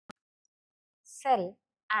cell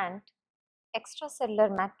and extracellular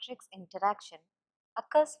matrix interaction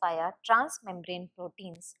occurs via transmembrane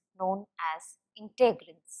proteins known as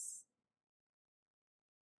integrins.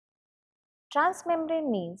 Transmembrane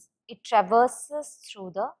means it traverses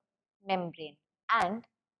through the membrane and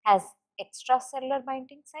has extracellular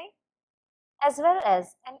binding site as well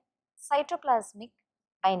as an cytoplasmic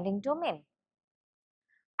binding domain.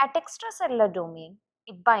 At extracellular domain,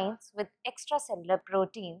 it binds with extracellular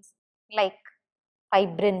proteins like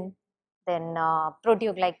fibrin, then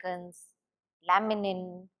proteoglycans,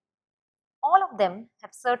 laminin. All of them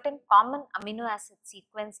have certain common amino acid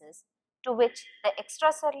sequences to which the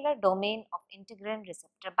extracellular domain of integrin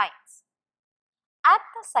receptor binds. At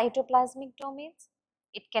the cytoplasmic domains,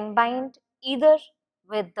 it can bind either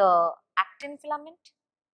with the actin filament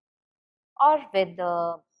or with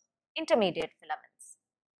the intermediate filaments,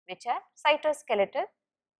 which are cytoskeletal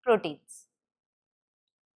proteins.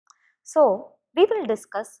 So, we will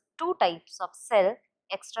discuss two types of cell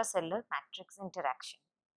extracellular matrix interaction: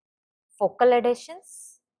 focal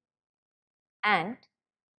adhesions and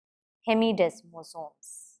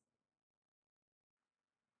hemidesmosomes.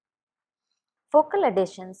 Focal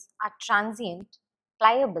adhesions are transient,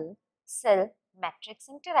 pliable cell matrix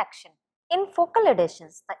interaction. In focal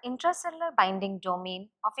adhesions, the intracellular binding domain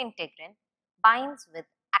of integrin binds with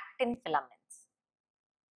actin filaments,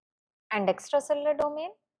 and extracellular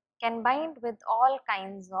domain can bind with all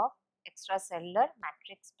kinds of extracellular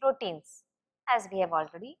matrix proteins, as we have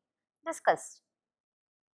already discussed.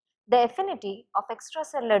 The affinity of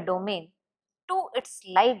extracellular domain to its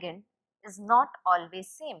ligand is not always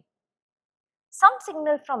same. Some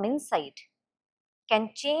signal from inside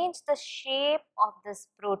can change the shape of this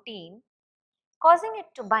protein, causing it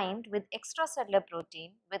to bind with extracellular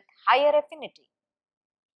protein with higher affinity.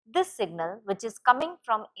 This signal, which is coming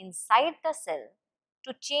from inside the cell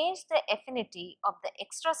to change the affinity of the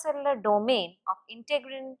extracellular domain of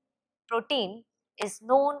integrin protein, is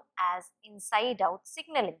known as inside out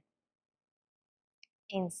signaling.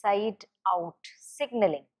 Inside out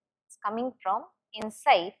signaling. It's coming from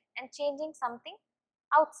inside and changing something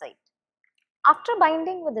outside. After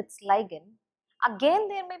binding with its ligand, again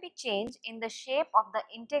there may be change in the shape of the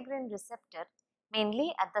integrin receptor,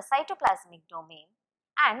 mainly at the cytoplasmic domain,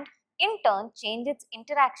 and in turn change its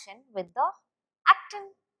interaction with the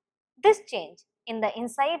actin. This change in the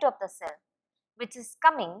inside of the cell, which is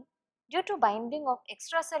coming due to binding of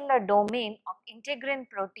extracellular domain of integrin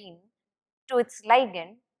protein to its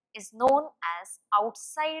ligand, is known as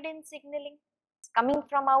outside in signaling. It's coming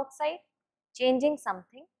from outside, changing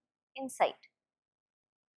something inside.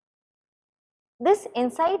 This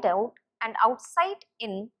inside out and outside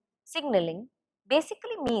in signaling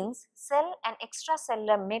basically means cell and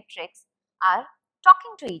extracellular matrix are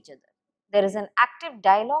talking to each other. There is an active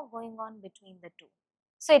dialogue going on between the two.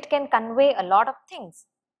 So, it can convey a lot of things,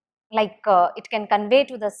 like it can convey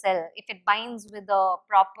to the cell, if it binds with a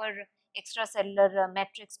proper extracellular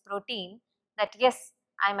matrix protein, that yes,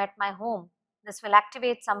 I am at my home. This will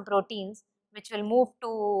activate some proteins which will move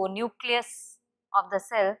to nucleus of the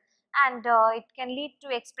cell, and it can lead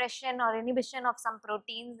to expression or inhibition of some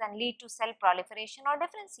proteins and lead to cell proliferation or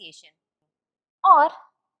differentiation. Or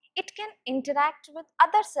it can interact with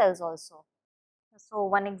other cells also. So,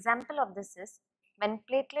 one example of this is when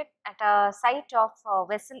platelet at a site of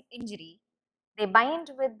vessel injury, they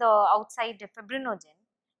bind with the outside fibrinogen,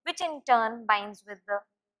 which in turn binds with the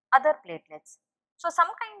other platelets. So, some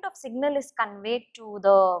kind of signal is conveyed to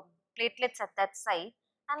the platelets at that site,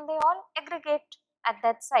 and they all aggregate at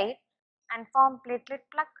that site and form platelet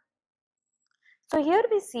plug. So, here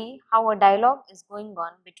we see how a dialogue is going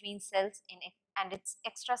on between cells and its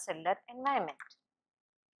extracellular environment.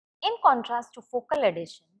 In contrast to focal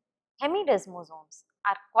adhesion, hemidesmosomes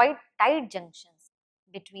are quite tight junctions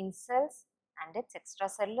between cells and its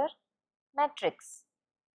extracellular matrix.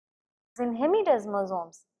 In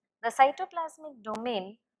hemidesmosomes, the cytoplasmic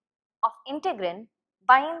domain of integrin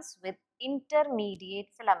binds with intermediate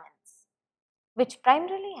filaments, which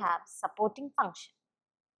primarily have supporting function.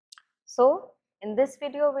 So, in this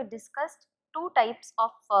video we discussed two types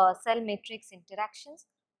of cell matrix interactions,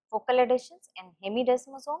 focal adhesions and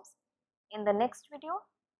hemidesmosomes. In the next video,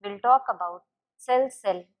 we will talk about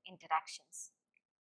cell-cell interactions.